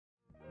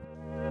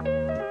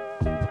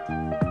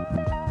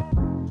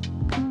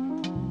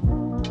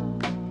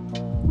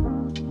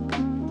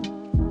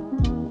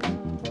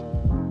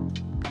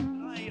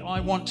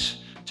want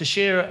to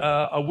share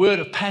a word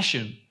of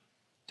passion.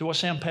 Do I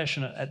sound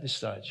passionate at this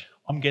stage?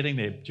 I'm getting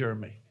there,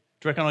 Jeremy.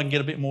 Do you reckon I can get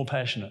a bit more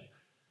passionate?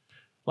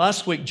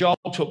 Last week, Joel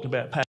talked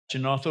about passion,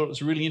 and I thought it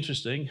was really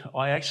interesting.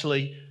 I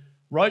actually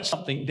wrote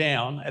something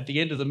down at the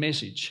end of the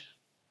message.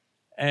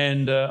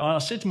 And I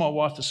said to my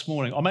wife this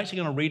morning, I'm actually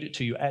going to read it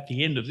to you at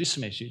the end of this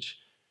message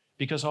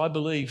because I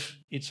believe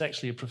it's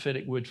actually a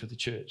prophetic word for the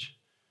church.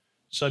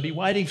 So be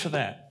waiting for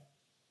that.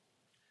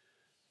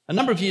 A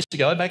number of years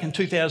ago, back in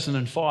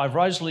 2005,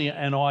 Rosalie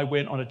and I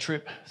went on a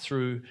trip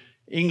through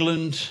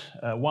England,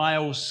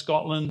 Wales,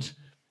 Scotland,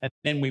 and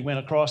then we went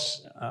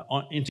across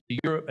into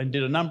Europe and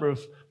did a number of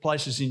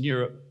places in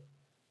Europe.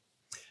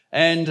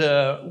 And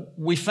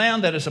we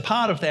found that as a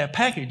part of our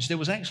package, there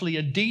was actually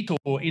a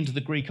detour into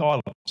the Greek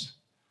islands.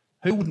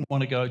 Who wouldn't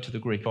want to go to the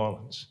Greek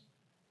islands?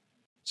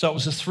 So it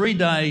was a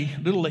 3-day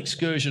little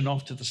excursion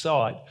off to the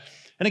side.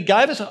 And it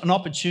gave us an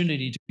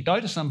opportunity to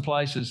go to some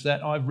places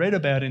that I've read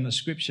about in the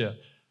scripture,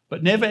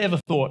 but never ever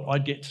thought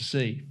I'd get to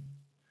see.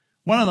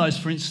 One of those,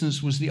 for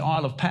instance, was the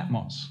Isle of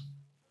Patmos.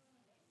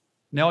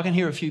 Now I can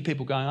hear a few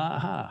people going,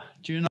 aha,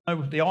 do you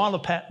know the Isle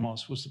of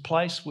Patmos was the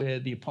place where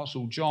the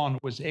Apostle John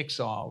was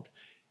exiled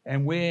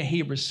and where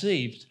he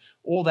received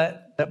all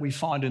that we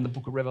find in the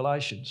book of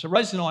Revelation. So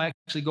Rosie and I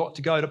actually got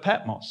to go to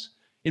Patmos.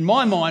 In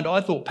my mind,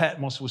 I thought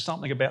Patmos was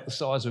something about the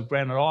size of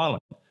Granite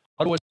Island.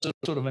 I'd always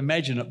sort of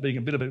imagine it being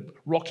a bit of a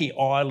rocky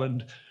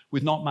island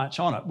with not much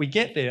on it. We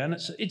get there and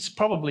it's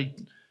probably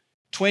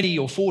 20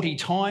 or 40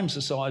 times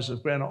the size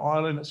of Granite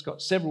Island. It's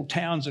got several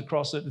towns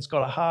across it. It's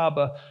got a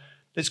harbour.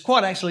 It's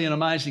quite actually an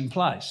amazing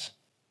place.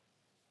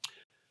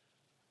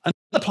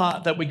 Another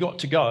part that we got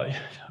to go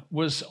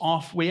was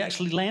off. We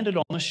actually landed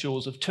on the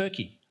shores of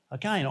Turkey.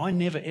 Again, I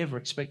never ever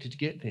expected to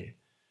get there.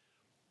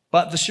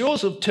 But the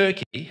shores of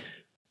Turkey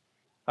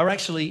are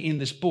actually in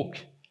this book,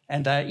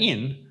 and they're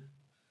in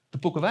the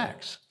book of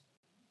Acts.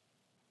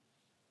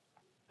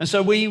 And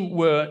so we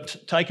were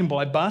taken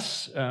by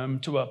bus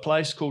to a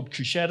place called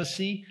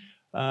Kuşadası,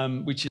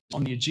 which is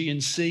on the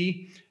Aegean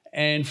Sea.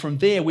 And from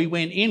there we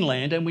went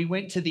inland and we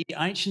went to the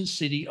ancient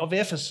city of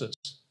Ephesus.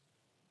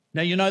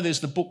 Now, you know there's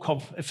the book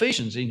of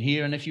Ephesians in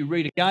here, and if you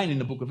read again in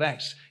the book of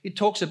Acts, it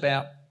talks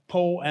about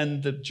Paul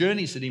and the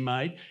journeys that he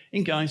made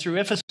in going through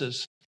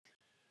Ephesus.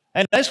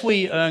 And as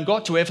we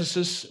got to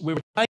Ephesus, we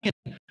were taken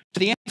to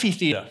the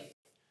amphitheatre.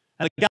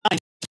 And again,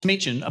 it's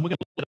mentioned, and we're going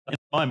to look at it in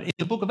a moment, in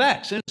the book of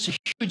Acts. And it's a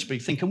huge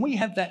big thing. Can we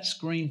have that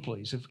screen,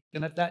 please? If we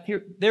can have that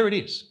here. There it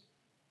is.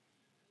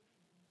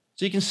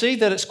 So you can see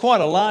that it's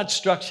quite a large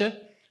structure.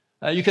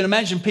 You can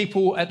imagine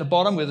people at the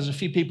bottom where there's a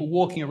few people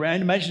walking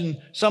around.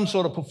 Imagine some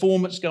sort of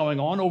performance going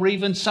on, or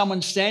even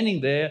someone standing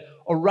there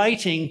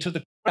orating to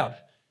the crowd.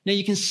 Now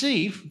you can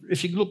see,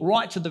 if you look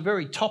right to the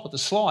very top of the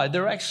slide,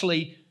 there are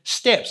actually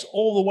steps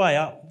all the way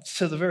up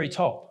to the very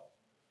top.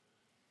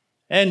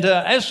 And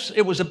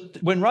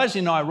when Rosie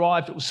and I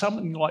arrived, it was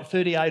something like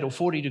 38 or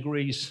 40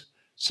 degrees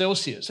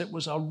Celsius. It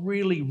was a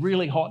really,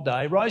 really hot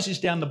day. Rosie's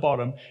down the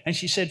bottom, and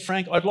she said,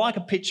 Frank, I'd like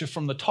a picture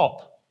from the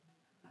top.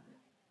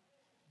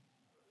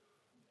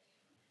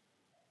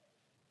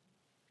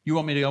 You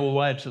want me to go all the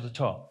way to the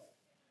top?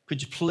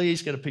 Could you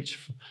please get a picture?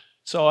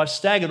 So I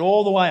staggered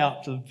all the way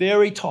up to the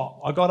very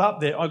top. I got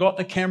up there, I got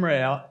the camera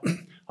out,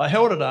 I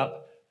held it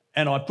up,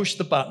 and I pushed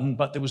the button,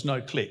 but there was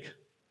no click.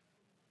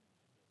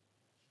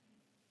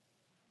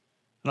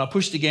 And I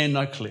pushed again,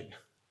 no click.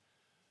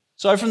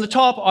 So from the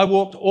top, I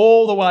walked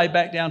all the way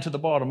back down to the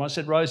bottom. I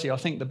said, Rosie, I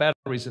think the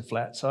batteries are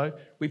flat. So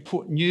we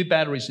put new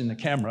batteries in the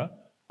camera,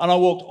 and I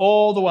walked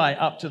all the way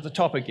up to the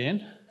top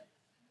again.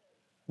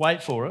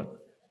 Wait for it.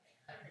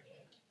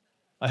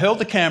 I held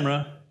the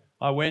camera,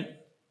 I went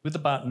with the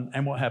button,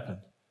 and what happened?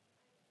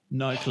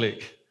 No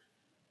click.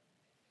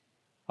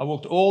 I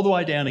walked all the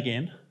way down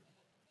again.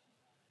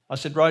 I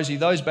said, Rosie,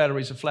 those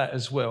batteries are flat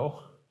as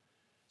well.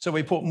 So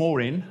we put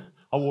more in.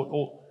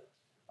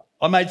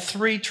 I made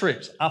 3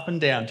 trips up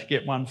and down to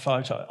get one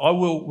photo. I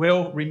will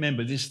well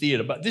remember this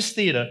theatre, but this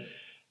theatre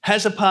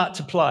has a part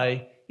to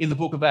play in the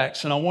book of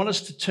Acts, and I want us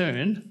to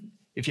turn,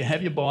 if you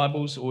have your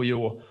Bibles or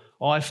your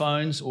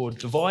iPhones or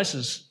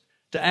devices,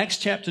 to Acts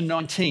chapter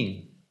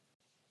 19.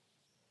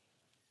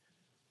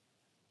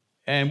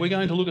 And we're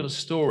going to look at a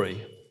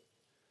story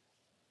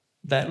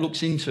that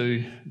looks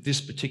into this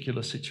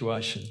particular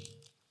situation.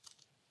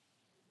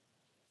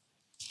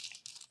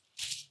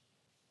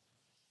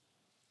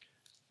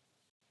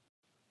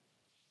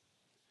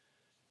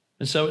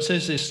 And so it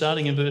says this,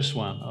 starting in verse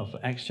 1 of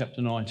Acts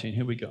chapter 19.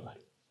 Here we go.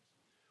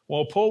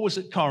 While Apollos was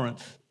at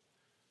Corinth,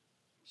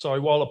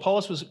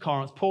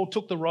 Paul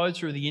took the road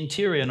through the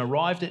interior and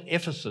arrived at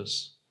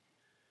Ephesus.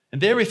 And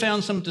there he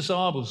found some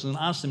disciples and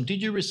asked them,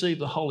 did you receive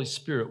the Holy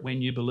Spirit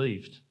when you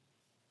believed?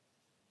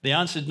 They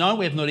answered, no,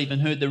 we have not even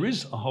heard there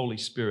is a Holy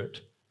Spirit.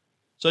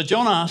 So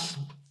John asked,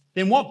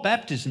 then what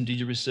baptism did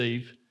you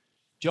receive?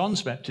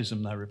 John's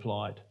baptism, they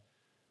replied.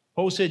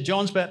 Paul said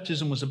John's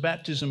baptism was a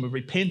baptism of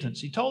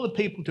repentance. He told the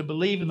people to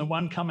believe in the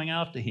one coming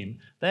after him,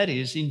 that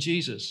is, in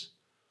Jesus.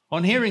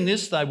 On hearing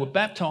this, they were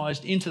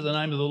baptized into the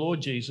name of the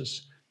Lord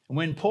Jesus. And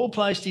when Paul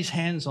placed his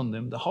hands on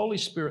them, the Holy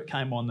Spirit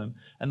came on them,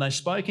 and they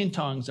spoke in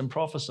tongues and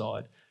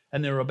prophesied,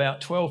 and there were about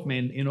 12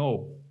 men in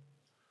all.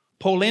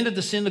 Paul entered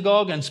the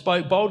synagogue and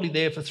spoke boldly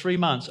there for 3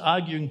 months,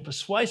 arguing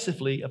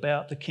persuasively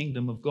about the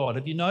kingdom of God.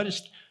 Have you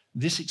noticed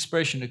this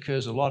expression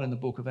occurs a lot in the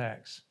book of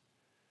Acts?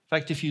 In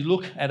fact, if you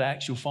look at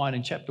Acts, you'll find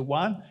in chapter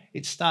 1,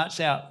 it starts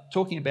out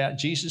talking about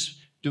Jesus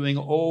doing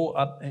all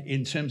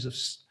in terms of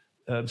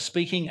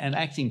speaking and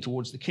acting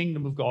towards the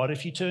kingdom of God.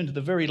 If you turn to the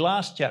very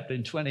last chapter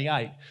in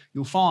 28,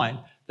 you'll find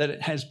that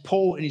it has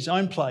Paul in his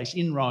own place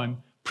in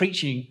Rome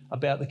preaching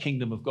about the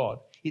kingdom of God.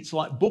 It's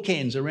like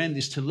bookends around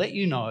this to let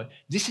you know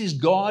this is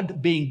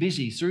God being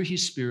busy through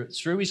his Spirit,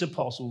 through his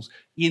apostles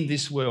in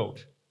this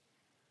world.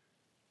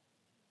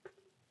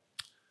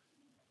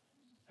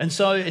 And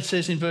so it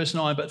says in verse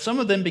 9, but some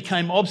of them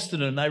became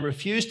obstinate and they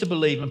refused to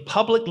believe and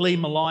publicly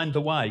maligned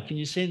the way. Can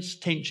you sense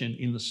tension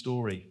in the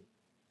story?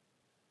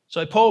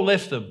 So Paul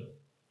left them.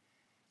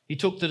 He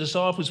took the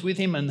disciples with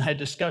him and had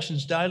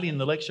discussions daily in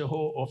the lecture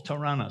hall of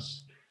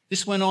Tyrannus.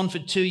 This went on for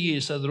 2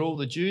 years so that all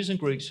the Jews and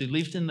Greeks who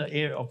lived in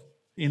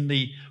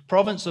the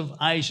province of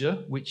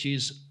Asia, which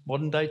is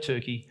modern-day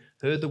Turkey,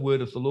 heard the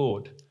word of the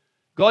Lord.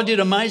 God did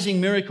amazing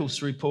miracles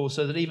through Paul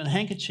so that even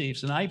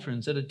handkerchiefs and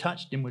aprons that had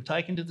touched him were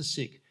taken to the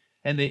sick,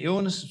 and their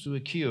illnesses were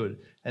cured,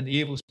 and the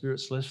evil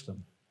spirits left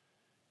them.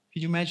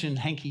 Could you imagine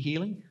hanky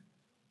healing?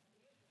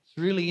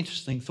 It's really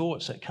interesting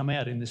thoughts that come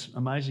out in this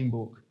amazing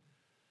book.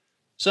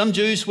 Some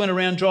Jews went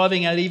around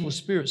driving out evil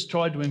spirits,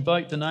 tried to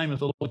invoke the name of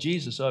the Lord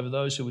Jesus over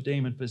those who were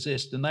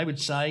demon-possessed, and they would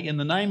say, in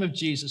the name of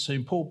Jesus,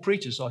 whom Paul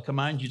preaches, I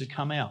command you to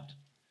come out.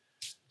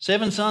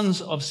 7 sons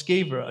of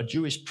Sceva, a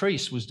Jewish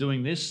priest, was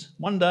doing this.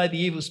 One day the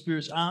evil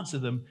spirits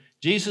answered them,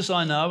 Jesus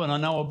I know, and I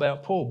know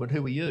about Paul, but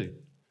who are you?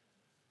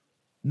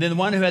 And then the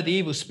one who had the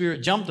evil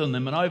spirit jumped on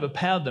them and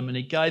overpowered them, and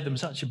he gave them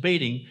such a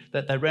beating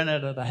that they ran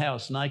out of the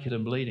house naked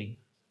and bleeding.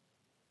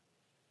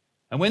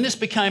 And when this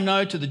became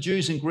known to the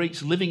Jews and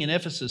Greeks living in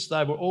Ephesus,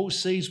 they were all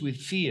seized with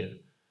fear,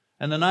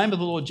 and the name of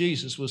the Lord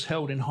Jesus was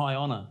held in high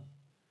honour.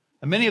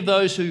 And many of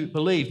those who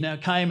believed now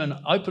came and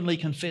openly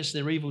confessed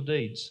their evil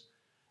deeds.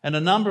 And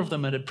a number of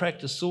them that had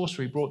practiced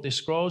sorcery brought their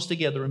scrolls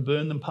together and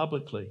burned them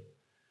publicly.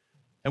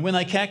 And when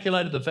they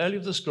calculated the value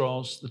of the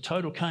scrolls, the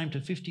total came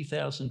to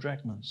 50,000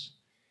 drachmas.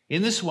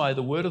 In this way,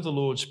 the word of the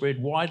Lord spread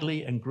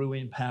widely and grew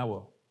in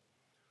power.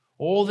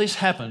 All this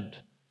happened.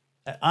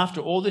 After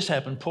all this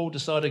happened, Paul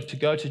decided to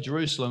go to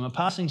Jerusalem, and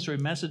passing through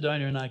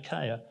Macedonia and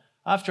Achaia,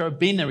 after I'd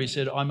been there, he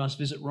said, I must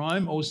visit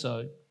Rome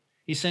also.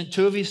 He sent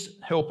 2 of his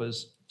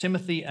helpers,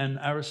 Timothy and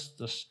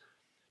Aristus,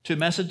 to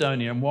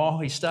Macedonia, and while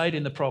he stayed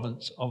in the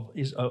province of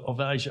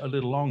Asia a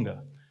little longer.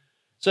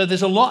 So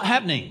there's a lot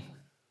happening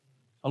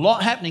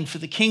for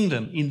the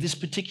kingdom in this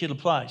particular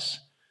place.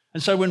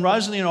 And so when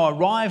Rosalie and I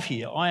arrive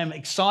here, I am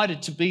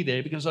excited to be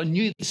there because I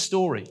knew this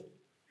story.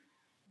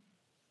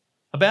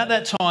 About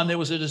that time, there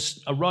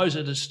arose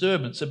a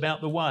disturbance about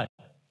the way.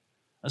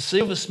 A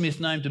silversmith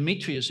named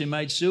Demetrius, who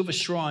made silver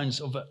shrines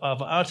of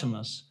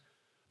Artemis,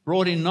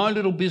 brought in no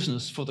little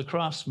business for the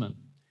craftsmen.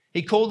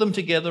 He called them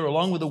together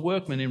along with the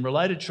workmen in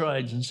related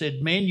trades and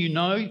said, men, you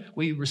know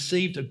we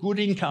received a good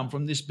income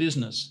from this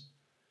business.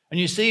 And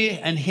you see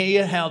and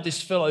hear how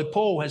this fellow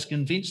Paul has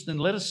convinced and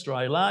led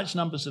astray large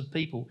numbers of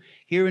people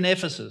here in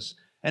Ephesus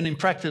and in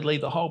practically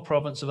the whole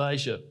province of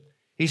Asia.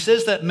 He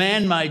says that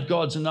man-made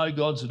gods are no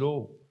gods at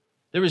all.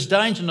 There is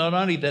danger not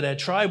only that our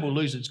trade will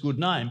lose its good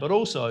name, but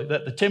also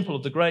that the temple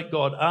of the great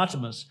god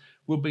Artemis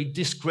will be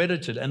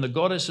discredited, and the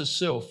goddess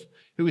herself,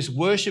 who is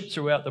worshipped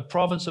throughout the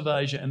province of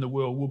Asia and the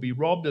world, will be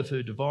robbed of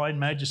her divine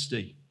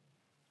majesty.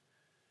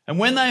 And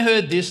when they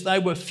heard this, they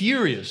were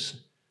furious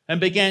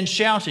and began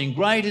shouting,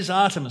 great is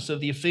Artemis of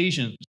the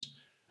Ephesians.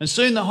 And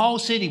soon the whole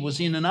city was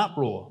in an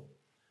uproar.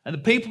 And the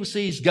people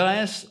seized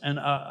Gaius and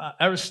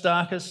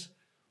Aristarchus,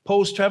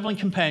 Paul's travelling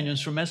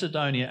companions from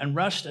Macedonia, and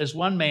rushed as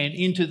one man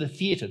into the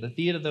theatre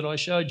that I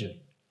showed you.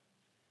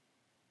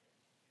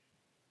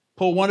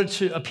 Paul wanted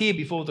to appear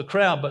before the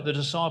crowd, but the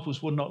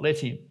disciples would not let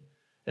him.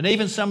 And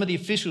even some of the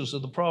officials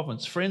of the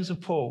province, friends of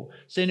Paul,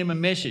 sent him a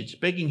message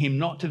begging him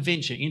not to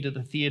venture into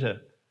the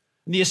theatre.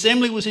 And the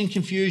assembly was in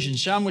confusion.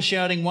 Some were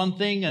shouting one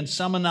thing and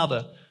some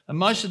another, and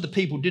most of the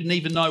people didn't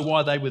even know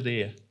why they were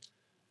there.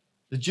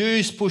 The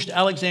Jews pushed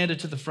Alexander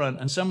to the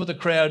front, and some of the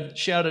crowd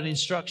shouted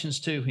instructions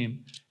to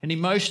him, and he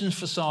motioned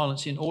for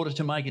silence in order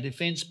to make a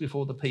defence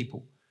before the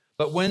people.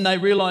 But when they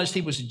realised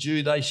he was a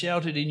Jew, they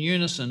shouted in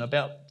unison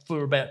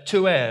for about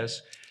 2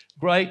 hours,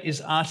 great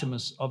is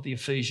Artemis of the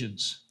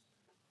Ephesians.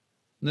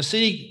 And the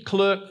city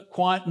clerk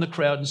quietened the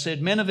crowd and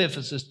said, men of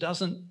Ephesus,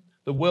 doesn't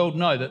the world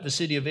know that the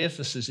city of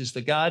Ephesus is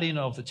the guardian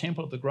of the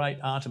temple of the great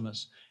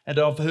Artemis and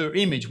of her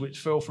image which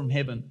fell from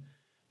heaven?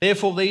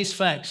 Therefore, these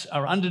facts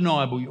are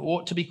undeniable. You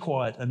ought to be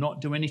quiet and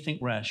not do anything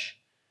rash.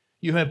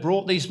 You have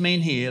brought these men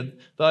here,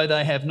 though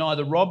they have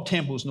neither robbed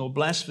temples nor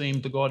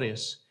blasphemed the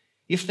goddess.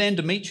 If then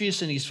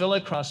Demetrius and his fellow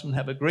craftsmen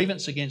have a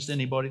grievance against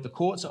anybody, the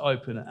courts are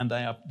open and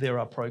there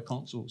are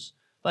proconsuls.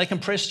 They can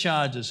press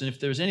charges, and if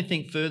there is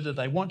anything further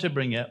they want to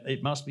bring out,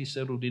 it must be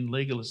settled in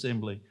legal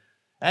assembly.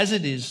 As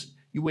it is,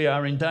 we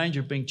are in danger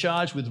of being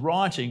charged with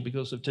rioting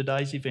because of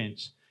today's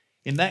events.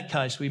 In that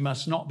case, we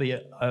must not be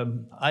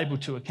able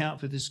to account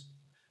for this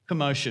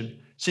commotion,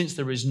 since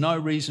there is no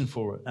reason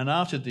for it. And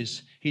after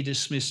this, he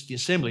dismissed the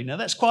assembly. Now,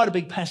 that's quite a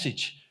big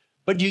passage,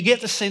 but you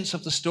get the sense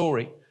of the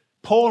story.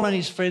 Paul and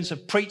his friends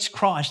have preached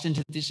Christ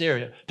into this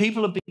area.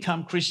 People have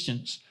become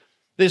Christians.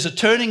 There's a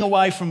turning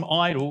away from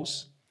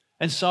idols,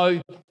 and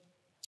so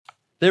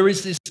there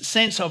is this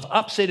sense of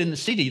upset in the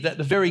city that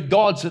the very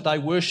gods that they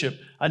worship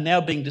are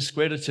now being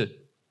discredited.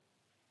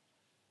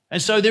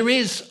 And so there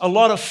is a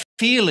lot of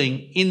feeling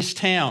in this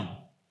town.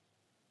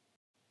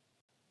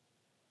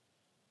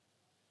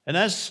 And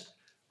as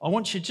I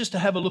want you just to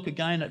have a look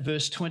again at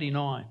verse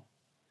 29.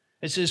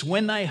 It says,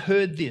 when they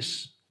heard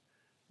this,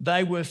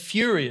 they were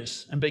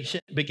furious and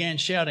began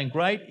shouting,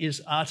 "Great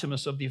is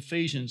Artemis of the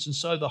Ephesians." And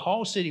so the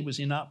whole city was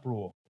in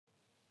uproar.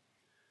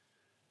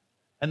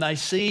 And they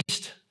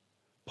seized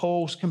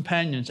Paul's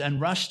companions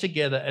and rushed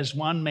together as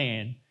one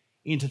man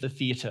into the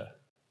theatre.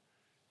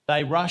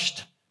 They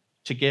rushed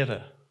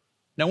together.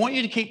 Now, I want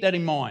you to keep that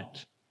in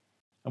mind.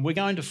 And we're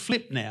going to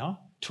flip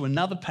now to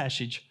another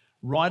passage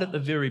right at the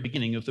very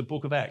beginning of the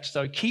book of Acts.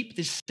 So keep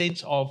this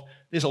sense of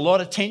there's a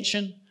lot of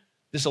tension,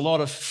 there's a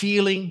lot of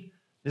feeling,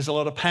 there's a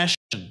lot of passion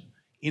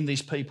in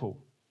these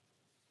people.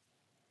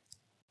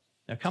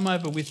 Now come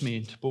over with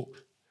me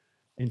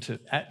into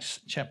Acts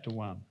chapter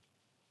 1.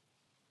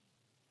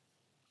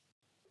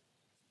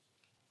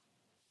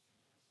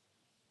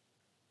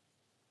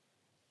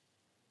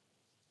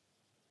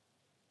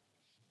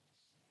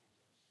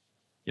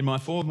 In my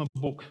former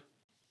book,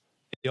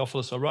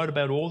 Theophilus, I wrote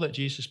about all that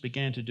Jesus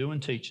began to do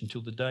and teach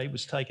until the day he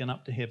was taken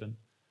up to heaven.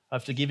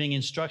 After giving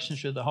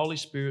instructions to the Holy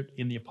Spirit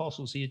in the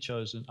apostles he had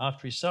chosen,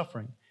 after his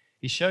suffering,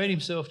 he showed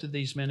himself to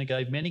these men and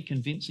gave many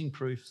convincing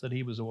proofs that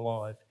he was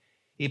alive.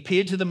 He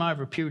appeared to them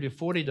over a period of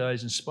 40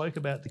 days and spoke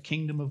about the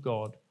kingdom of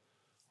God.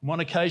 On one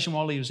occasion,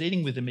 while he was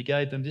eating with them, he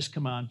gave them this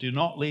command: "Do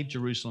not leave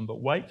Jerusalem,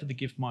 but wait for the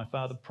gift my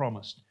Father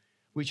promised,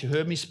 which you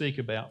heard me speak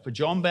about. For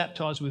John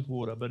baptized with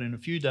water, but in a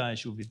few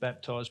days you will be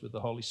baptized with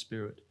the Holy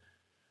Spirit."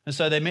 And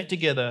so they met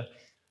together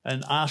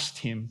and asked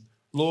him,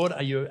 "Lord,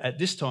 are you at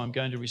this time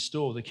going to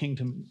restore the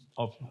kingdom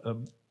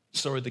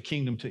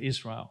to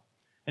Israel?"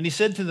 And he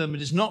said to them,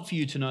 "It is not for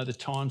you to know the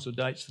times or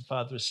dates the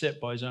Father has set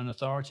by his own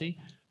authority,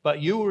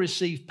 but you will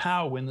receive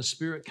power when the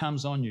Spirit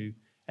comes on you,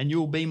 and you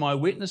will be my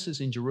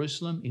witnesses in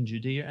Jerusalem, in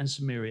Judea and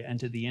Samaria, and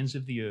to the ends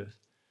of the earth."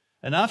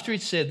 And after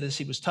he'd said this,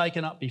 he was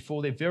taken up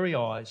before their very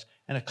eyes,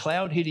 and a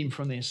cloud hid him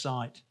from their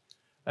sight.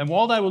 And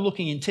while they were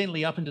looking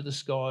intently up into the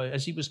sky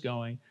as he was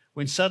going,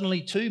 when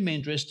suddenly two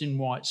men dressed in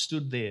white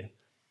stood there.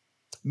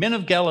 "Men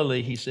of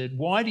Galilee," he said,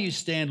 "why do you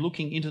stand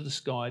looking into the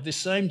sky? This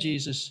same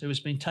Jesus who has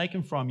been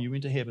taken from you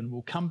into heaven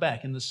will come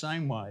back in the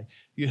same way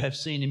you have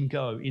seen him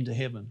go into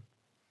heaven."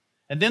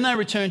 And then they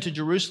returned to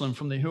Jerusalem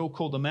from the hill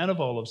called the Mount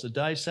of Olives, a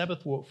day's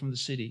Sabbath walk from the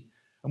city.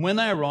 And when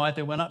they arrived,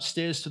 they went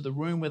upstairs to the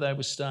room where they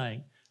were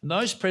staying. And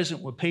those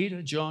present were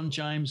Peter, John,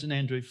 James and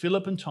Andrew,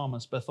 Philip and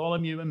Thomas,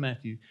 Bartholomew and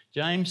Matthew,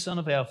 James son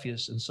of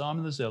Alphaeus and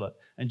Simon the Zealot,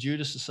 and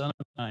Judas the son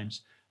of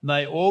James. And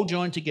they all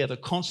joined together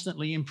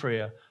constantly in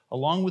prayer,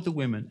 along with the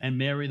women and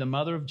Mary, the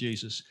mother of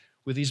Jesus,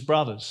 with his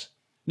brothers.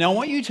 Now I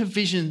want you to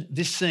vision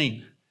this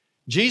scene.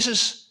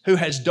 Jesus, who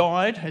has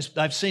died,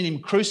 they've seen him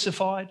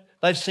crucified,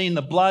 they've seen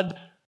the blood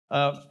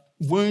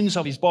wounds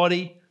of his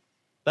body,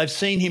 they've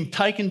seen him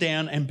taken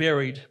down and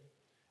buried.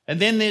 And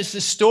then there's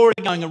this story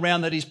going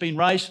around that he's been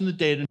raised from the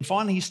dead, and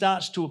finally he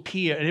starts to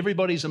appear and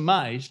everybody's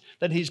amazed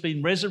that he's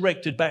been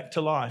resurrected back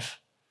to life.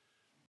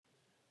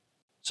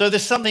 So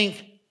there's something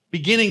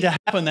beginning to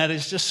happen that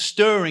is just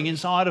stirring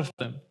inside of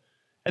them.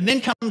 And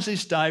then comes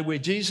this day where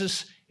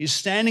Jesus is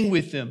standing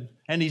with them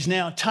and he's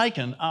now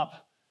taken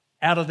up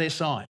out of their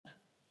sight.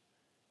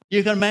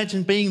 You can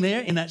imagine being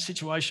there in that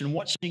situation,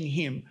 watching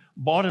him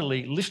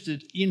bodily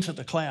lifted into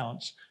the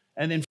clouds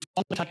and then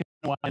finally taken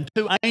away. And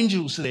two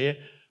angels there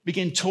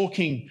begin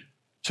talking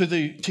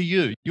to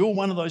you. You're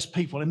one of those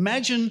people.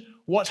 Imagine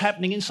what's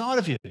happening inside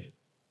of you.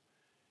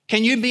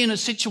 Can you be in a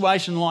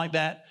situation like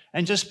that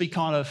and just be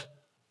kind of,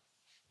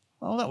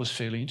 "Oh, that was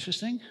fairly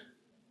interesting. I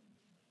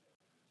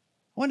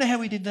wonder how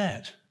he did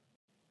that."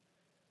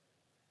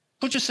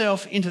 Put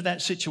yourself into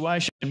that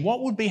situation.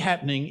 What would be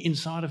happening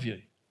inside of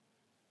you?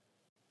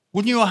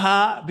 Wouldn't your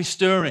heart be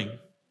stirring?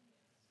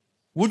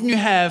 Wouldn't you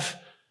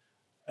have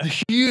a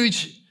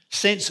huge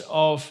sense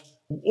of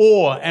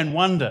awe and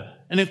wonder,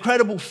 an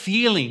incredible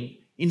feeling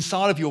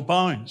inside of your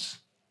bones?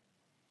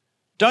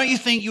 Don't you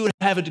think you would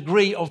have a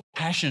degree of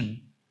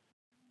passion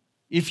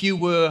if you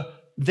were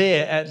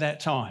there at that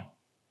time?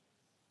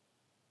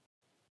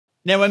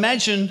 Now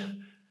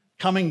imagine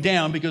coming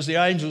down because the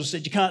angels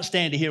said, "You can't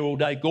stand here all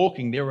day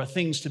gawking. There are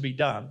things to be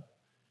done."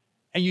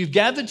 And you've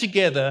gathered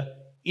together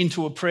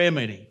into a prayer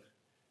meeting.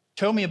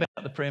 Tell me about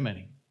the prayer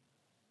meeting.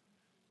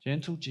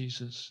 "Gentle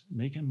Jesus,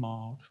 meek and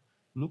mild,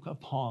 look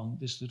upon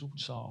this little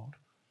child."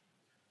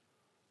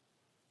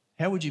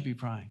 How would you be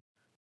praying?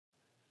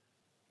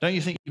 Don't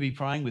you think you'd be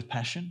praying with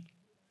passion,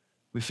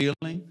 with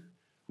feeling,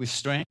 with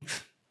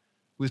strength,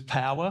 with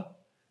power,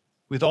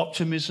 with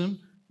optimism,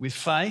 with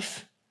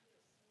faith.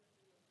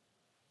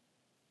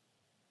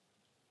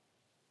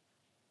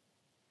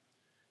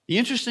 The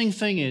interesting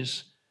thing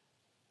is,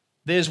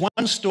 there's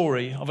one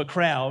story of a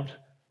crowd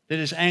that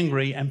is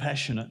angry and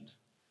passionate.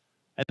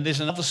 And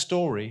there's another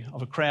story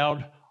of a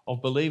crowd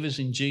of believers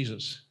in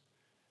Jesus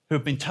who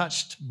have been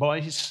touched by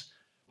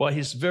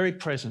his very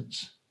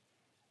presence.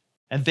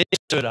 And they're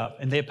stirred up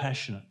and they're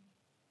passionate.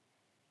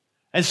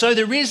 And so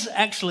there is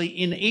actually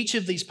in each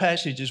of these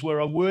passages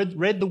where I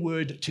read the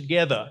word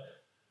together,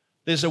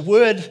 there's a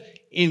word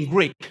in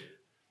Greek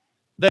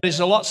that is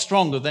a lot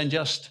stronger than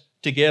just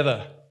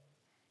together.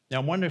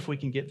 Now, I wonder if we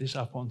can get this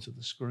up onto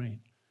the screen.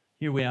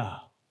 Here we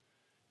are.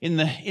 In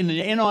the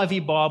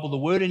NIV Bible, the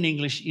word in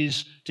English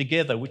is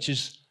together, which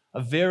is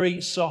a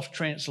very soft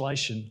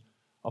translation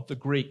of the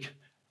Greek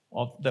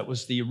that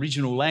was the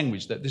original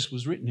language that this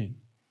was written in.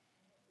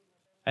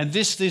 And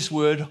this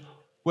word,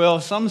 well,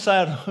 some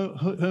say it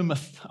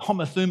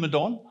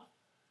homothumadon,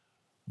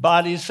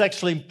 but it's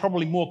actually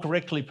probably more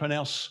correctly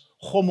pronounced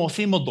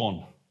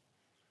homothimadon.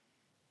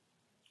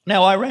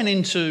 Now, I ran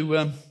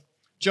into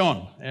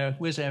John.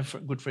 Where's our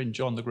good friend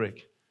John the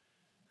Greek?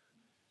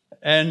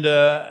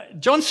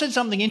 And John said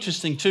something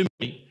interesting to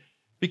me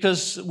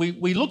because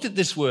we looked at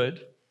this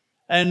word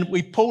and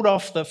we pulled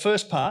off the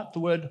first part, the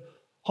word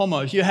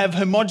homo. You have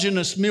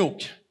homogeneous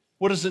milk.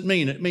 What does it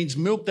mean? It means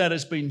milk that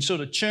has been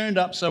sort of churned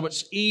up so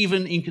it's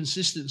even in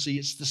consistency.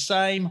 It's the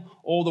same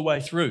all the way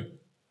through.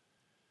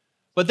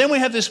 But then we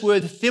have this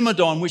word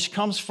thimadon, which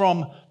comes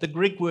from the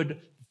Greek word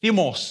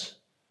thymos.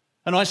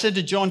 And I said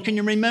to John, can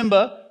you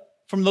remember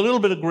from the little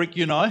bit of Greek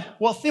you know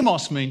what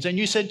thymos means? And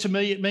you said to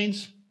me it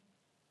means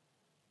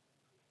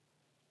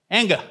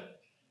anger.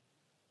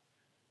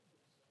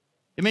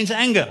 It means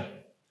anger.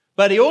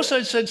 But he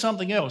also said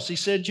something else. He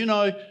said, you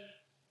know,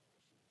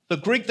 the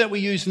Greek that we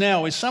use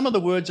now is some of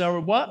the words are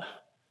what?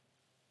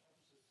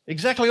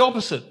 Exactly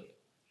opposite.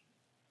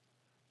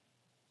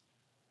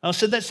 And I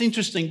said that's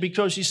interesting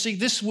because you see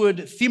this word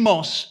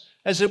thymos,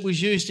 as it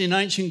was used in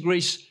ancient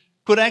Greece,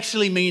 could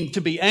actually mean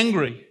to be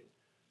angry,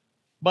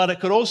 but it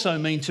could also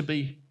mean to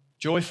be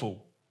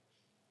joyful.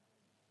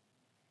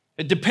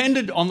 It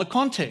depended on the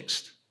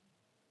context.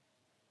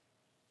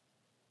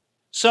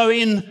 So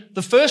in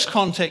the first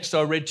context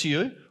I read to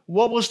you,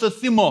 what was the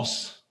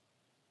thymos?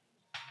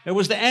 It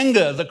was the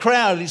anger. The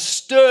crowd is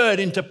stirred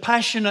into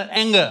passionate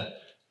anger.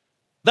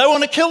 They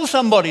want to kill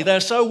somebody. They're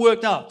so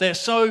worked up. They're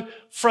so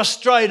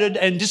frustrated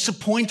and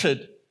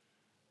disappointed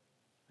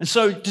and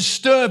so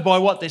disturbed by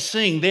what they're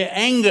seeing. Their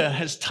anger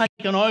has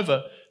taken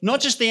over,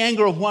 not just the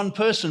anger of one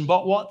person,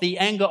 but the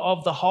anger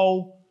of the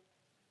whole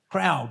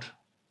crowd.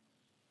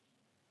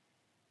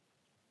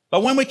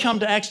 But when we come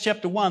to Acts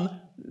chapter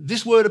 1,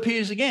 this word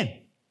appears again.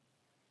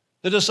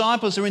 The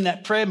disciples are in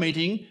that prayer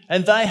meeting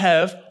and they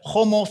have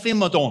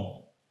homothimadon.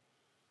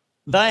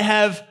 They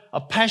have a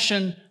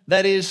passion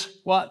that is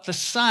what? The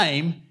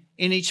same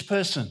in each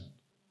person.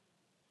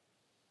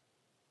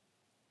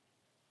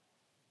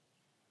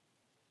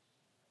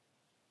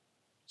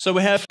 So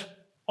we have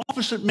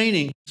opposite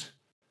meanings,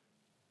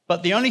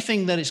 but the only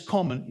thing that is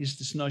common is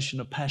this notion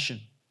of passion.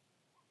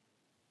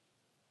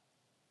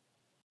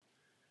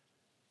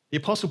 The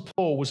Apostle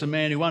Paul was a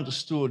man who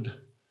understood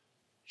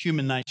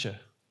human nature.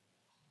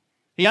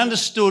 He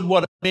understood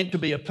what it meant to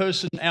be a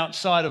person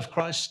outside of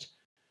Christ,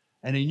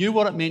 and he knew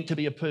what it meant to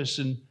be a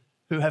person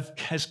who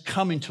has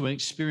come into an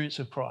experience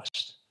of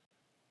Christ.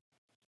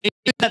 He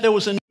knew that there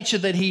was a nature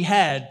that he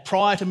had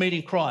prior to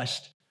meeting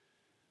Christ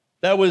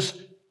that was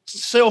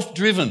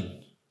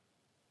self-driven,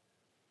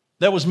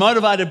 that was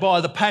motivated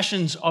by the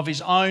passions of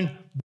his own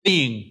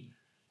being.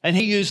 And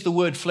he used the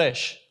word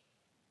flesh.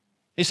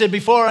 He said,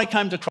 before I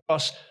came to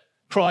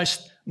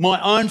Christ,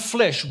 my own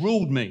flesh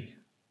ruled me.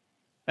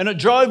 And it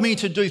drove me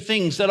to do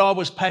things that I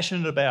was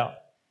passionate about.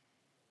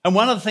 And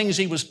one of the things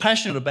he was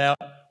passionate about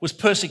was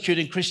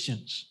persecuting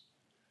Christians.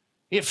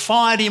 It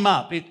fired him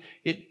up.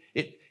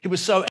 He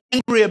was so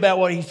angry about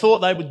what he thought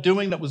they were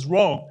doing that was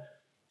wrong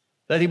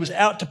that he was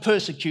out to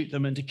persecute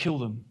them and to kill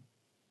them.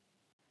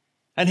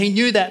 And he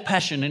knew that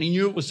passion, and he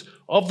knew it was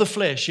of the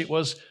flesh. It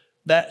was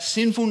that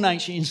sinful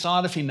nature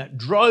inside of him that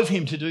drove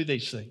him to do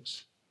these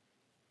things.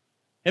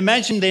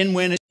 Imagine then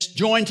when it's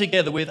joined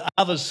together with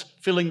others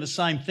feeling the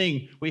same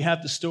thing. We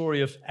have the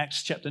story of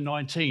Acts chapter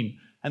 19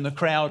 and the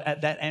crowd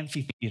at that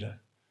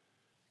amphitheatre,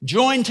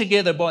 joined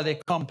together by their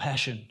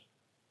compassion.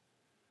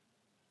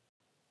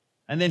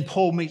 And then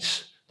Paul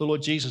meets the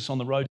Lord Jesus on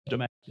the road to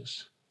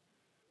Damascus.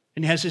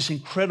 And he has this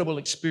incredible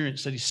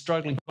experience that he's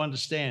struggling to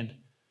understand.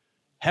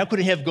 How could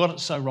he have got it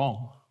so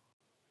wrong?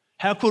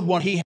 How could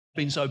what he had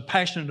been so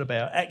passionate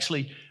about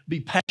actually be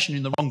passionate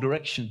in the wrong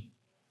direction?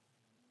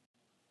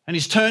 And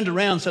he's turned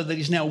around so that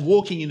he's now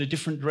walking in a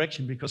different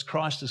direction because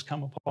Christ has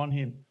come upon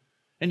him.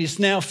 And he's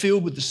now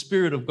filled with the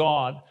Spirit of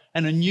God,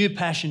 and a new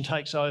passion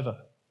takes over.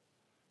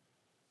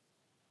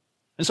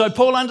 And so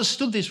Paul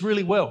understood this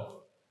really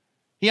well.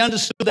 He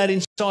understood that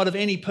inside of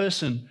any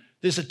person,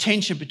 there's a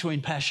tension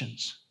between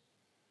passions.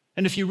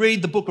 And if you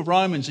read the book of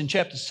Romans in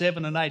chapter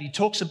 7 and 8, he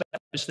talks about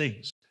those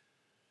things.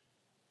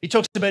 He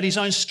talks about his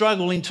own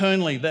struggle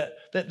internally, that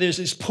there's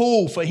this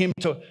pull for him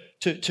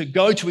to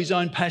go to his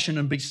own passion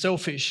and be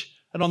selfish.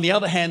 And on the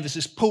other hand, there's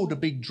this pull to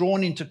be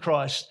drawn into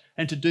Christ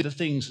and to do the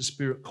things the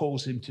Spirit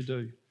calls him to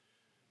do.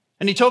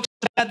 And he talks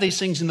about these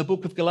things in the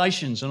book of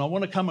Galatians. And I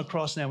want to come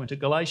across now into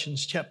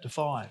Galatians chapter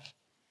 5.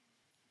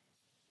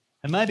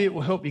 And maybe it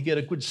will help you get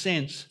a good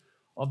sense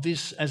of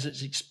this as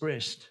it's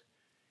expressed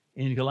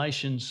in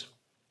Galatians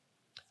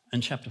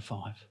and chapter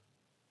 5.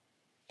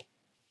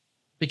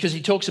 Because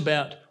he talks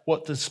about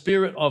what the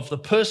spirit of the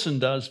person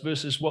does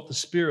versus what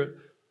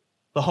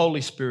the Holy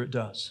Spirit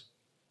does.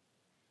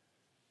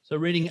 So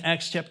reading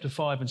Acts chapter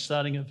 5 and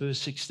starting at verse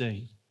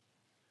 16.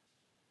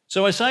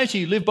 So I say to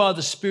you, live by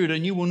the Spirit,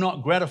 and you will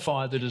not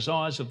gratify the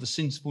desires of the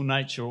sinful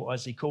nature, or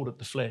as he called it,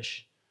 the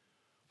flesh.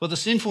 For the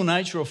sinful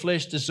nature or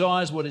flesh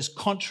desires what is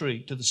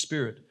contrary to the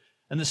Spirit,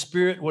 and the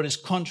Spirit what is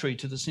contrary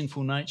to the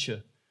sinful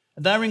nature.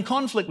 And they are in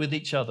conflict with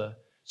each other,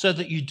 so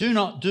that you do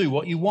not do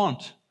what you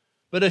want.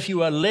 But if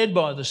you are led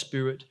by the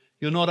Spirit,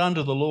 you're not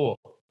under the law.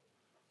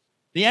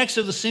 The acts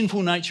of the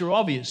sinful nature are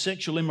obvious: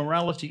 sexual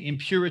immorality,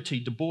 impurity,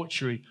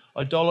 debauchery,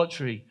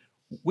 idolatry,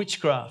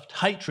 witchcraft,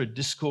 hatred,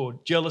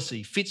 discord,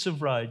 jealousy, fits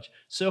of rage,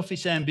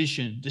 selfish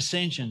ambition,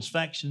 dissensions,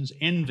 factions,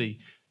 envy,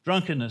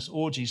 drunkenness,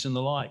 orgies, and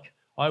the like.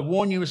 I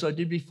warn you, as I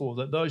did before,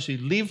 that those who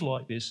live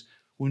like this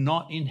will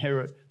not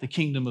inherit the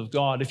kingdom of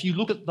God. If you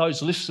look at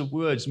those lists of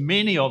words,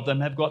 many of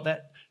them have got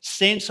that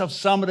sense of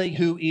somebody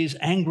who is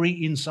angry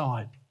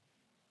inside.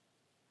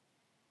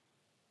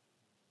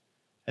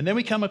 And then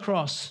we come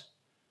across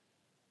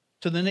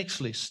to the next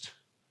list.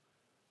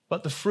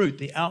 But the fruit,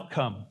 the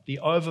outcome, the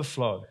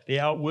overflow, the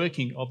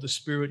outworking of the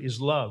Spirit is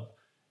love,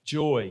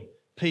 joy,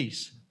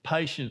 peace,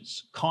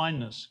 patience,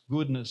 kindness,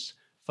 goodness,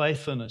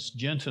 faithfulness,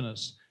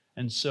 gentleness,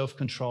 and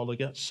self-control.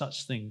 Against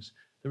such things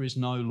there is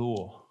no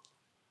law.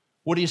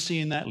 What do you see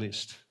in that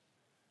list?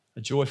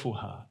 A joyful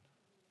heart,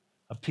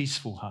 a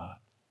peaceful heart,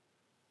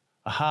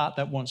 a heart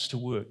that wants to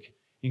work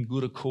in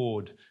good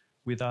accord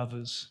with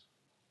others.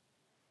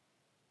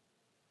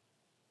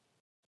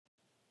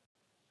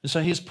 And so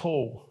here's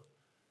Paul,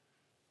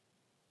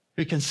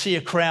 who can see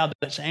a crowd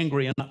that's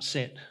angry and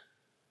upset.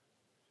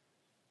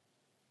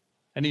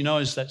 And he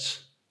knows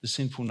that's the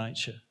sinful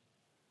nature.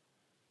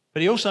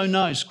 But he also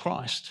knows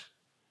Christ.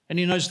 And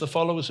he knows the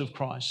followers of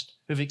Christ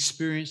who've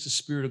experienced the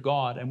Spirit of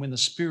God. And when the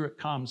Spirit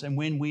comes and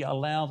when we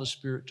allow the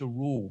Spirit to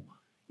rule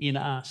in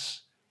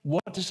us,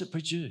 what does it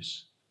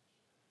produce?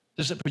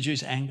 Does it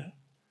produce anger?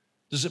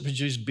 Does it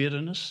produce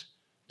bitterness?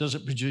 Does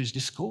it produce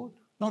discord?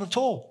 Not at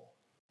all.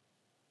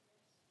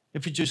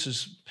 It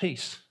produces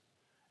peace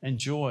and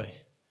joy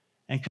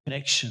and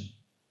connection.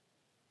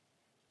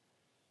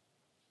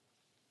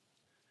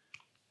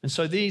 And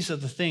so these are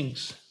the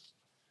things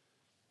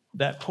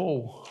that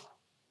Paul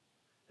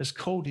has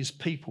called his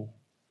people,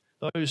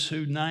 those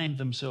who name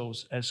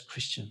themselves as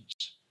Christians.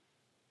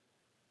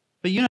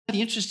 But you know,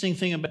 the interesting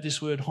thing about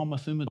this word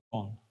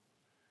homothumadon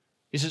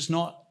is it's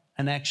not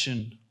an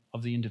action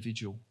of the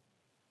individual.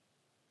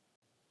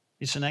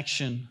 It's an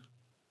action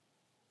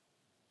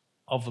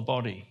of the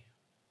body.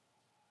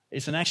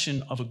 It's an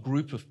action of a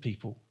group of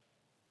people.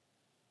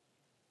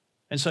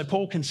 And so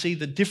Paul can see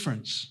the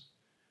difference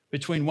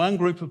between one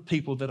group of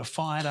people that are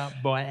fired up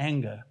by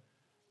anger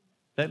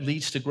that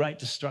leads to great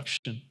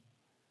destruction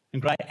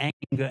and great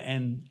anger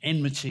and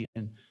enmity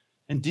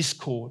and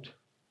discord.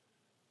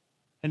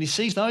 And he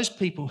sees those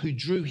people who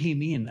drew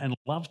him in and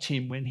loved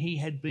him when he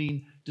had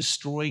been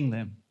destroying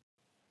them,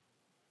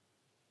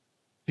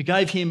 who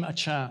gave him a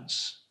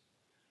chance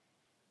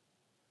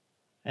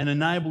and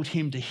enabled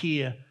him to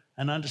hear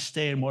and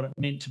understand what it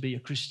meant to be a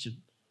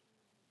Christian.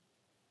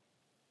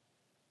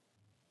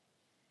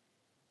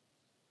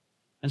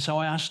 And so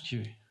I ask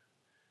you,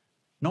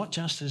 not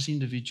just as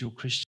individual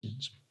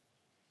Christians,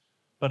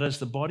 but as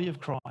the body of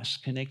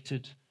Christ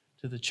connected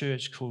to the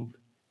church called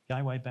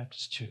Gateway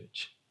Baptist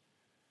Church,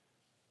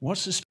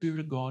 what's the Spirit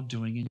of God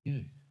doing in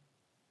you?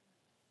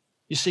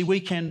 You see, we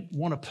can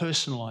want to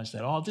personalise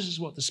that. Oh, this is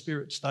what the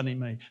Spirit's done in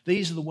me.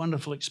 These are the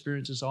wonderful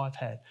experiences I've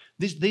had.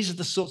 These are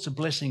the sorts of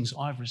blessings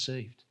I've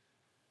received.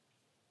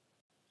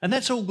 And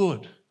that's all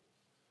good.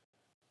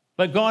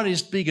 But God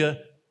is bigger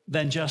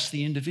than just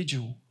the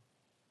individual.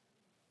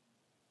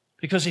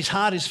 Because his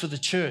heart is for the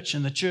church,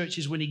 and the church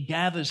is when he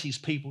gathers his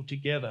people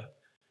together.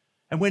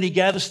 And when he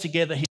gathers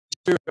together, his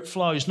Spirit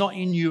flows not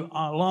in you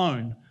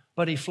alone,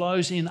 but he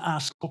flows in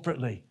us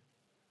corporately.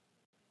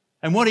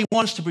 And what he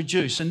wants to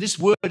produce, and this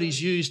word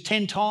is used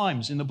 10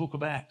 times in the book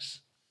of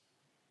Acts.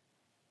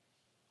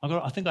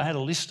 I think I had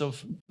a list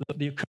of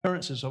the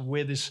occurrences of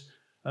where this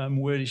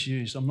word is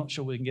used. I'm not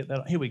sure we can get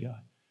that. Here we go.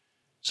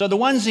 So the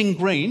ones in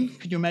green,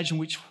 can you imagine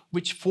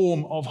which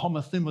form of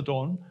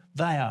homothumadon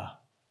they are?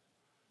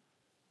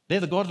 They're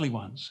the godly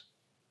ones.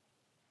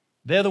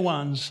 They're the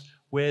ones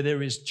where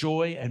there is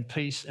joy and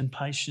peace and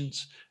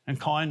patience and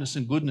kindness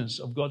and goodness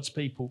of God's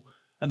people.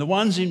 And the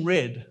ones in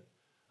red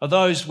are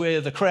those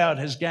where the crowd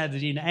has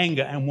gathered in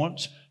anger and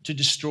wants to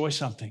destroy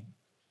something.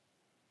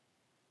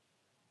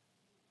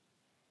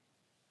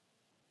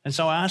 And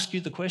so I ask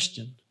you the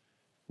question,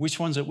 which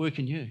one's at work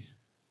in you?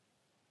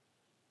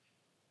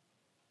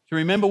 To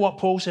remember what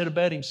Paul said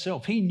about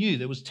himself. He knew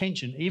there was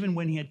tension. Even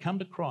when he had come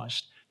to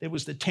Christ, there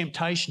was the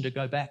temptation to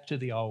go back to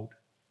the old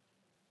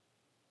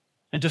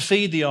and to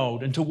feed the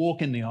old and to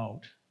walk in the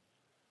old.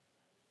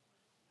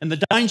 And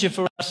the danger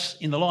for us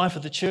in the life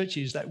of the church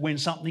is that when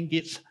something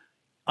gets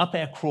up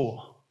our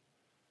craw,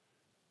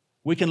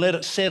 we can let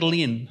it settle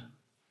in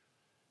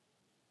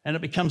and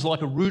it becomes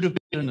like a root of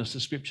bitterness, the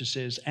scripture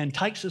says, and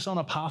takes us on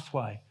a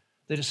pathway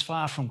that is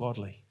far from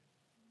godly.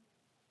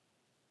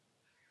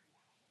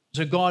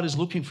 So God is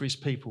looking for his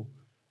people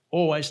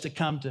always to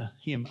come to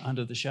him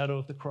under the shadow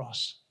of the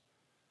cross,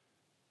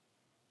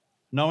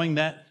 knowing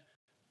that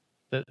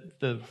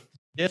the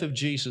death of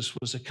Jesus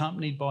was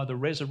accompanied by the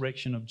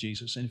resurrection of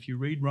Jesus. And if you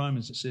read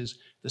Romans, it says,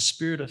 the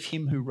spirit of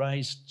him who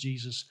raised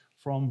Jesus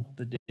from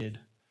the dead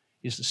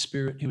is the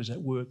spirit who is at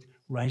work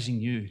raising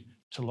you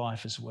to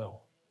life as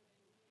well.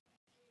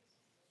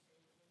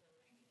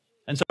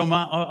 And so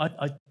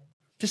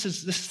this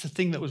is the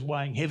thing that was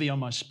weighing heavy on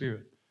my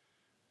spirit.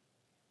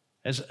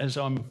 As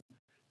I'm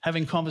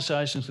having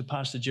conversations with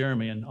Pastor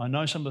Jeremy, and I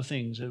know some of the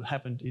things that have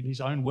happened in his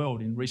own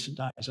world in recent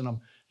days, and I'm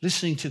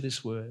listening to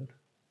this word,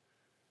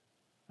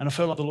 and I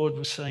felt like the Lord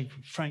was saying,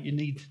 Frank, you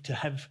need to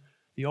have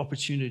the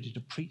opportunity to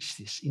preach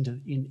this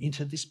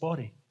into this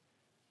body.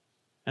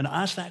 And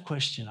ask that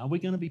question, are we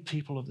going to be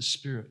people of the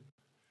Spirit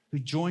who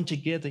join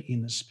together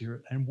in the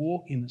Spirit and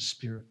walk in the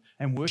Spirit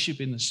and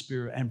worship in the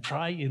Spirit and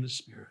pray in the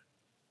Spirit,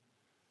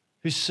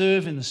 who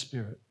serve in the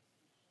Spirit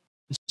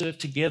and serve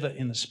together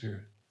in the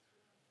Spirit?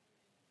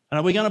 And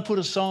are we going to put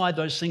aside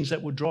those things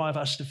that would drive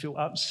us to feel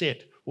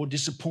upset or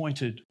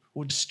disappointed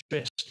or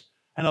distressed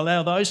and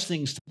allow those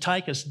things to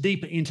take us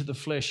deeper into the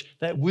flesh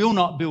that will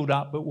not build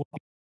up but will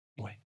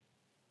destroy?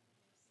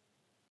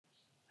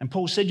 And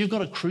Paul said, you've got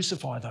to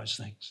crucify those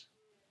things.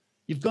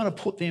 You've got to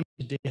put them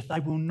to death.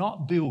 They will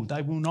not build.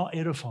 They will not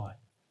edify.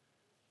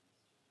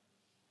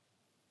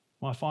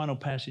 My final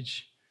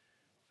passage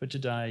for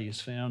today is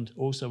found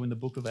also in the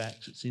book of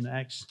Acts. It's in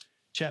Acts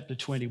chapter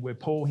 20, where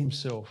Paul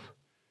himself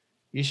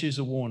issues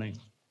a warning.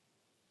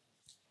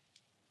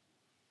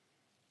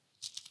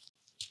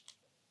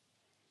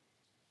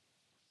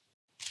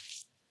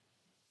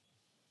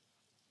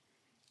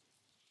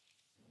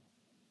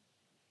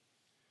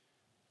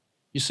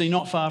 You see,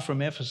 not far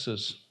from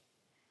Ephesus,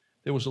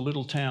 there was a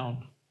little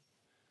town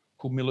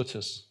called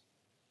Miletus.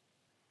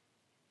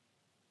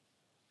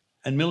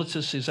 And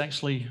Miletus is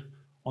actually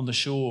on the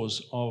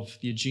shores of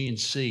the Aegean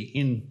Sea,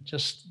 in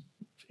just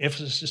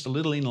Ephesus, just a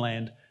little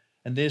inland.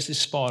 And there's this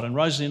spot, and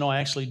Rosalie and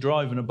I actually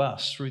drove in a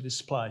bus through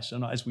this place.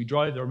 And as we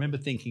drove, I remember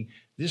thinking,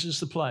 this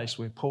is the place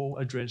where Paul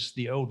addressed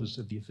the elders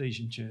of the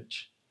Ephesian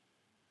church.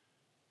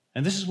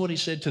 And this is what he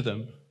said to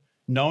them,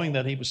 knowing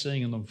that he was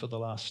seeing them for the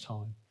last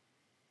time.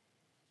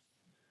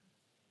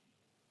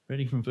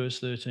 Reading from verse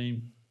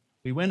 13.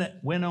 We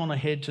went on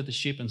ahead to the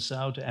ship and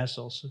sailed to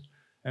Assos.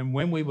 And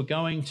when we were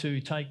going to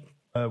take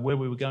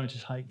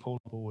Paul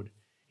aboard,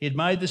 he had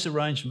made this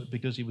arrangement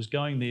because he was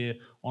going there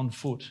on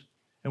foot.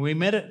 And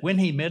when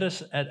he met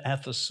us at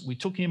Athos, we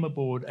took him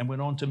aboard and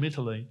went on to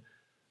Mytilene.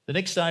 The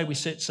next day we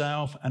set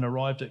sail and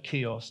arrived at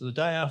Chios. The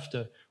day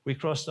after, we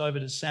crossed over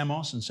to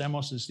Samos, and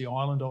Samos is the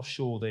island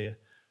offshore there.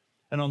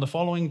 And on the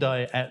following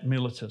day at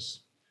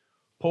Miletus.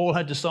 Paul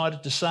had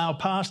decided to sail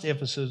past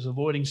Ephesus,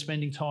 avoiding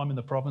spending time in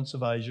the province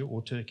of Asia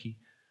or Turkey,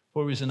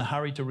 for he was in a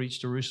hurry to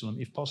reach Jerusalem,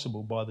 if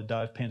possible, by the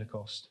day of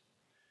Pentecost.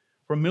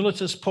 From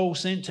Miletus, Paul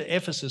sent to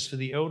Ephesus for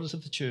the elders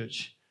of the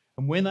church.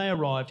 And when they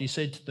arrived, he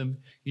said to them,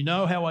 you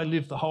know how I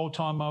lived the whole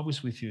time I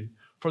was with you.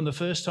 From the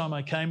first time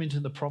I came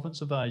into the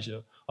province of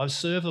Asia, I've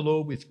served the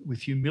Lord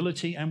with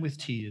humility and with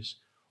tears,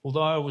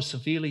 although I was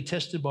severely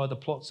tested by the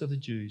plots of the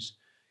Jews.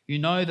 You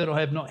know that I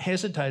have not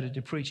hesitated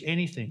to preach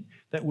anything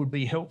that would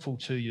be helpful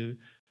to you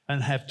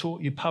and have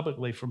taught you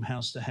publicly from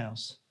house to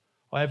house.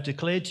 I have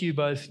declared to you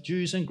both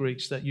Jews and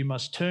Greeks that you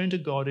must turn to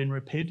God in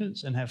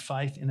repentance and have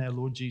faith in our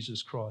Lord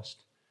Jesus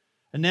Christ.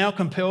 And now,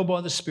 compelled by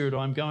the Spirit,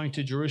 I am going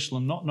to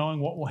Jerusalem, not knowing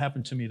what will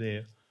happen to me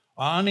there.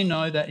 I only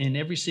know that in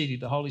every city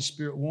the Holy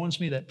Spirit warns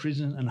me that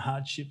prison and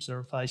hardships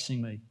are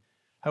facing me.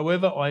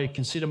 However, I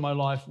consider my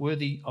life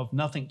worthy of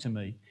nothing to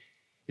me,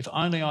 if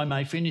only I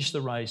may finish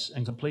the race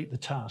and complete the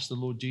task the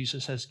Lord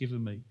Jesus has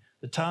given me,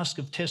 the task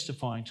of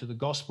testifying to the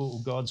gospel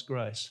of God's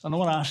grace. And I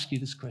want to ask you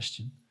this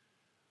question.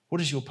 What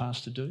does your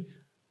pastor do?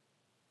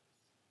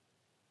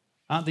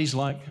 Aren't these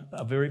like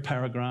a very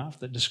paragraph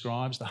that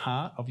describes the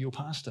heart of your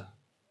pastor?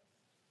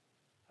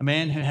 A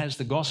man who has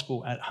the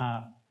gospel at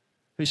heart,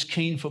 who's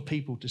keen for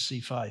people to see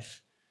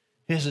faith,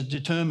 who is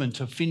determined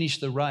to finish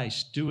the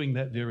race doing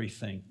that very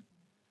thing.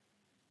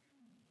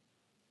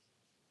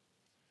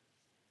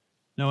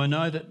 Now, I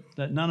know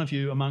that none of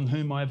you among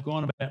whom I have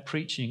gone about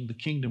preaching the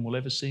kingdom will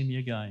ever see me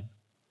again.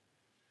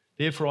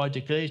 Therefore, I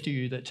declare to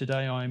you that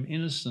today I am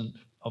innocent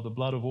of the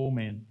blood of all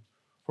men,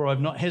 for I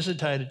have not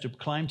hesitated to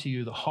proclaim to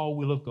you the whole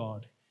will of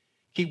God.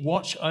 Keep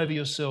watch over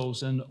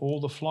yourselves and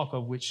all the flock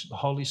of which the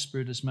Holy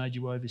Spirit has made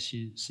you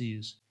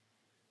overseers.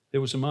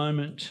 There was a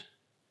moment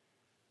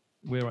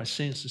where I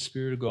sensed the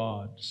Spirit of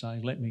God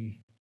saying, let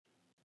me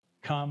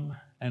come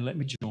and let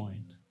me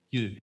join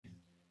you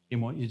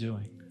in what you're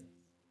doing.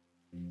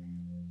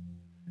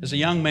 As a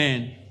young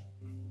man,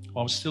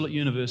 I was still at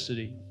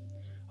university.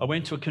 I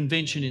went to a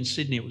convention in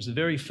Sydney. It was the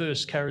very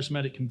first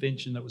charismatic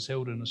convention that was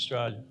held in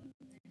Australia.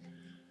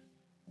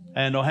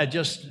 And I had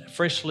just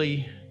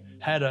freshly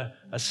had a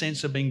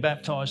sense of being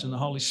baptised in the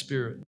Holy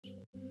Spirit.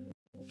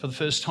 For the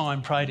first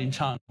time, prayed in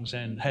tongues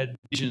and had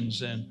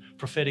visions and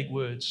prophetic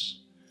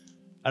words.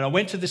 And I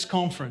went to this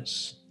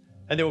conference,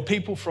 and there were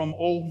people from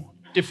all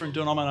different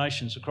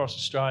denominations across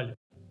Australia.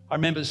 I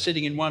remember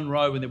sitting in one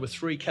row and there were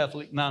 3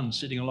 Catholic nuns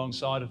sitting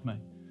alongside of me.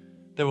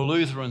 There were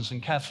Lutherans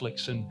and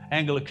Catholics and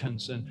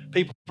Anglicans and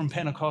people from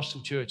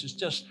Pentecostal churches,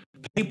 just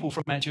people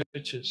from our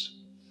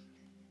churches.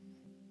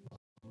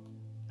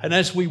 And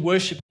as we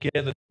worship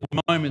together, there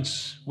were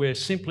moments where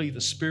simply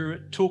the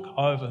Spirit took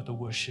over the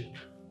worship.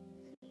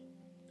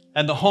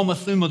 And the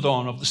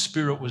homothumadon of the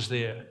Spirit was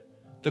there,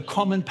 the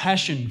common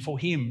passion for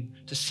Him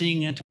to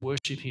sing and to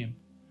worship Him.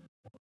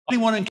 I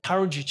want to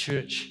encourage you,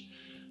 church,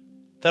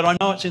 that I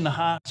know it's in the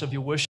hearts of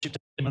your worship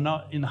team, and I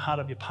know in the heart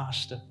of your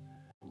pastor,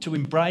 to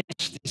embrace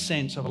this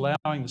sense of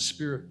allowing the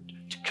Spirit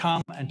to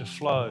come and to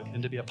flow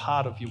and to be a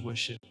part of your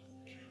worship.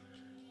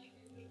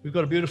 We've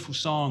got a beautiful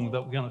song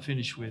that we're going to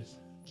finish with.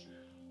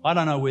 I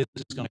don't know where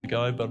this is going to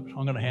go, but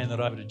I'm going to hand that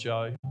over to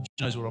Jo.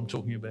 She knows what I'm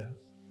talking about.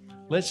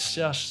 Let's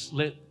just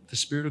let the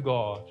Spirit of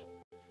God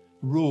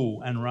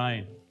rule and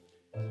reign,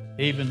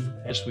 even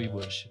as we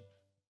worship.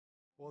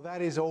 Well,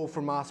 that is all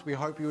from us. We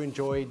hope you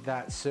enjoyed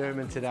that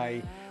sermon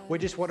today. We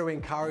just want to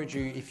encourage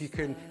you, if you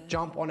can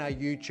jump on our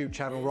YouTube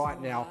channel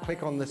right now,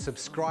 click on the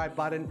subscribe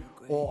button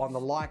or on the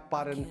like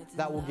button.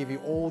 That will give you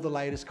all the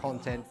latest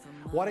content.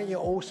 Why don't you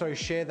also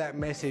share that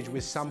message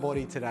with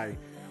somebody today?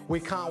 We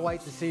can't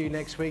wait to see you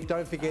next week.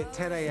 Don't forget,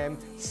 10 a.m.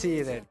 See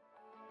you then.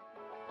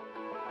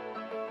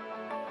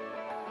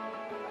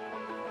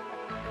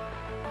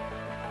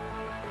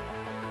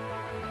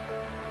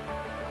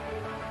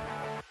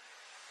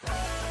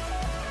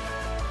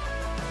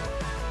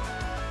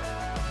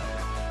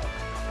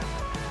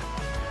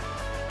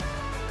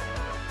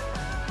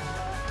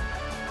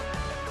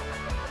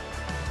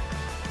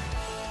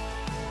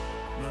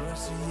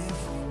 Mercy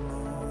every morning.